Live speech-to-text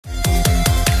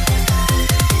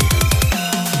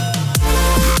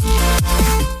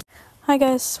Hi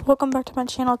guys, welcome back to my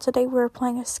channel. Today we're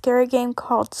playing a scary game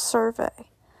called Survey.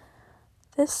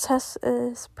 This test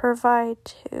is provided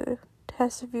to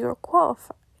test if you are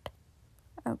qualified.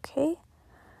 Okay?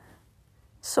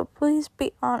 So please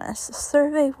be honest. The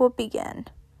survey will begin.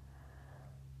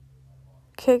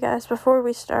 Okay guys, before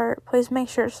we start, please make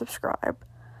sure to subscribe.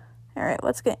 Alright,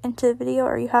 let's get into the video.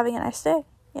 Are you having a nice day?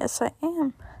 Yes, I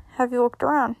am. Have you looked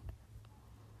around?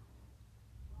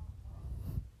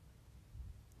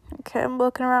 Okay, I'm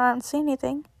looking around. I don't see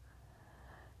anything.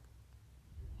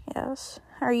 Yes.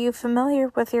 Are you familiar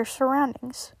with your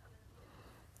surroundings?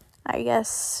 I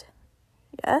guess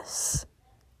yes.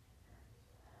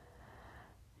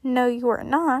 No, you are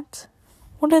not.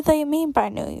 What do they mean by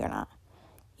no, you're not?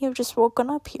 You've just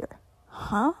woken up here.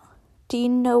 Huh? Do you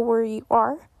know where you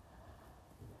are?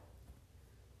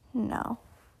 No.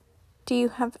 Do you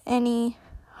have any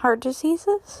heart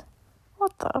diseases?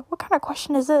 What kind of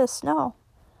question is this? No.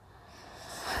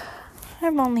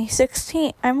 I'm almost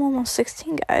 16,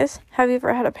 guys. Have you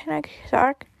ever had a panic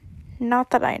attack?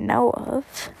 Not that I know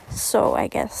of. So I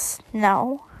guess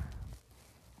no.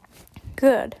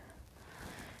 Good.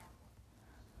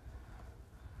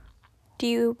 Do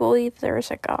you believe there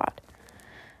is a God?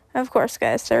 Of course,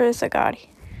 guys, there is a God.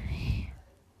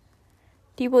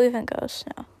 Do you believe in ghosts?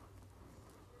 No.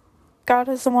 God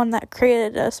is the one that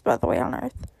created us, by the way, on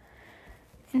Earth.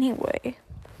 Anyway.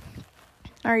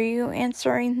 Are you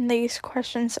answering these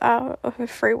questions out of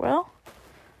free will?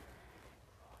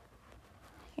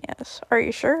 Yes. Are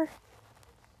you sure?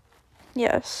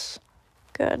 Yes.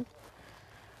 Good.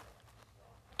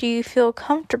 Do you feel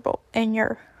comfortable in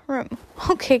your room?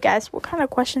 Okay, guys, what kind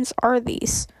of questions are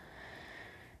these?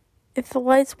 If the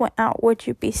lights went out, would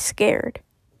you be scared?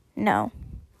 No.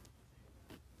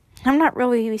 I'm not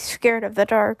really scared of the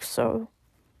dark, so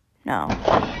no.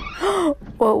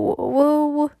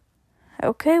 Whoa.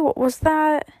 Okay, what was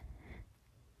that?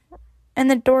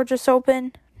 And the door just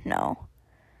opened? No. ...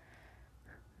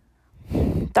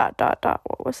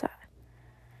 What was that?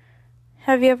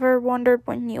 Have you ever wondered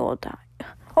when you will die?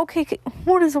 Okay,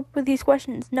 what is up with these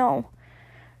questions? No.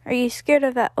 Are you scared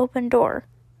of that open door?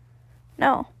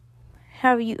 No.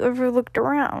 Have you ever looked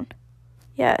around?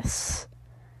 Yes.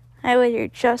 I later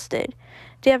just did.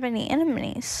 Do you have any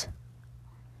enemies?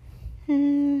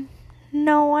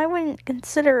 No, I wouldn't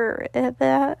consider it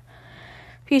that.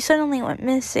 If you suddenly went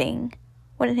missing,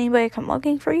 would anybody come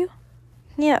looking for you?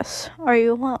 Yes. Are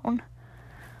you alone?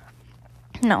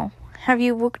 No. Have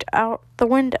you looked out the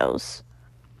windows?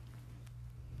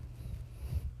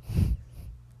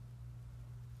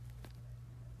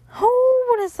 Oh,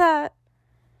 what is that?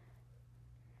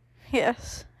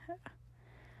 Yes.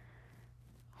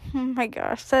 Oh my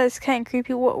gosh, that is kind of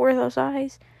creepy. What were those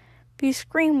eyes? If you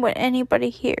scream, would anybody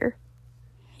hear?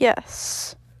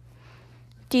 Yes.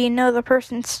 Do you know the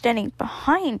person standing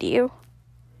behind you?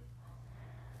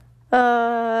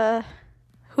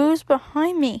 Who's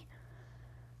behind me?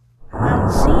 I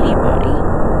don't see anybody.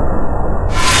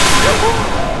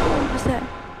 What was that?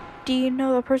 Do you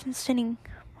know the person standing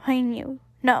behind you?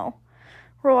 No.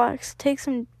 Relax. Take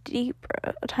some deep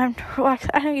time to relax.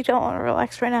 I know you don't want to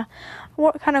relax right now.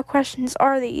 What kind of questions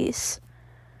are these?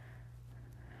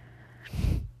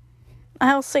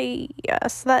 I'll say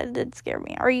yes. That did scare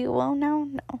me. Are you alone now?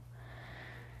 No.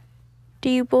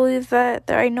 Do you believe that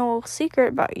I know a secret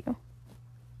about you?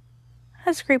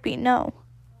 That's creepy. No.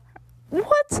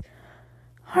 What?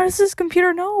 How does this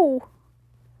computer know?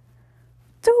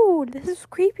 Dude, this is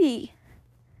creepy.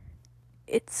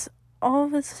 It's all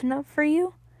of this enough for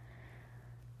you?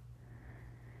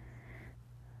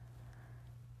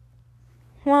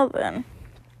 Well then.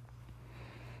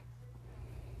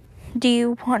 Do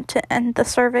you want to end the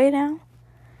survey now?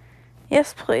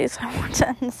 Yes, please. I want to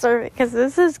end the survey because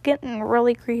this is getting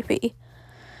really creepy.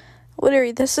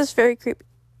 Literally, this is very creepy.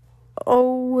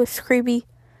 Oh, it's creepy.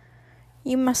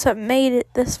 You must have made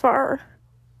it this far.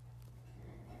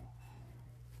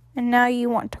 And now you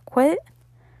want to quit?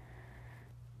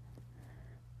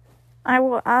 I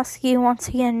will ask you once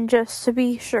again just to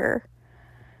be sure.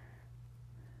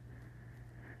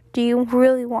 Do you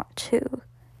really want to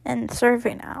end the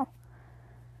survey now?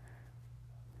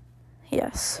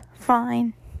 Yes,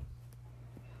 fine.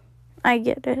 I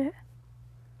get it.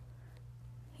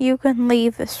 You can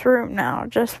leave this room now.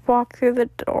 Just walk through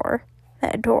that door.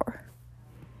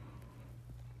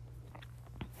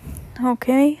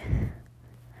 Okay?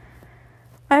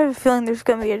 I have a feeling there's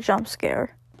gonna be a jump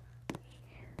scare.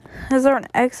 Is there an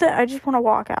exit? I just want to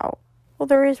walk out. Well,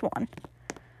 there is one.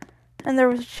 And there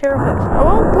was a chair. Okay.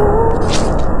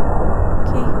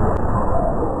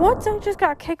 What? I just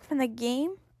got kicked from the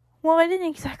game? Well, I didn't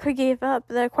exactly give up.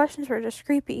 The questions were just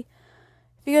creepy.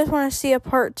 If you guys want to see a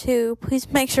part 2, please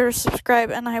make sure to subscribe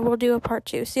and I will do a part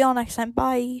 2. See y'all next time.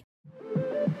 Bye.